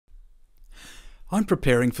I'm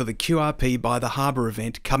preparing for the QRP by the Harbour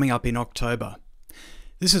event coming up in October.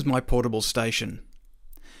 This is my portable station.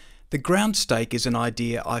 The ground stake is an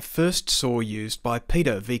idea I first saw used by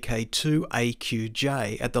Peter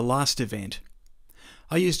VK2AQJ at the last event.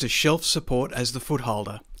 I used a shelf support as the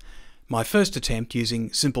footholder. My first attempt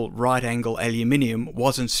using simple right-angle aluminium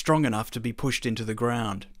wasn't strong enough to be pushed into the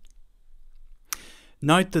ground.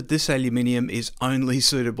 Note that this aluminium is only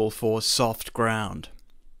suitable for soft ground.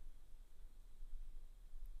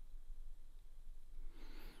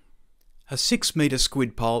 A 6-metre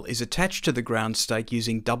squid pole is attached to the ground stake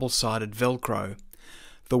using double-sided Velcro.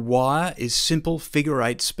 The wire is simple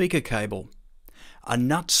figure-8 speaker cable. A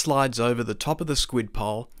nut slides over the top of the squid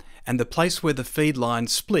pole, and the place where the feed line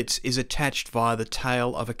splits is attached via the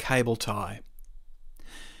tail of a cable tie.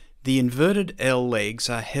 The inverted L legs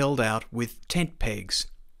are held out with tent pegs.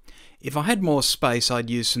 If I had more space, I'd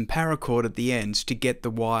use some paracord at the ends to get the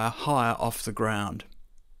wire higher off the ground.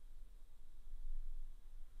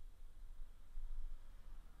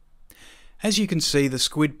 As you can see, the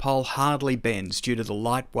squid pole hardly bends due to the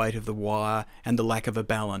light weight of the wire and the lack of a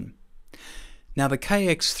ballon. Now the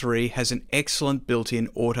KX3 has an excellent built-in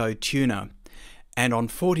auto tuner, and on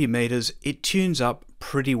 40 metres it tunes up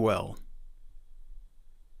pretty well.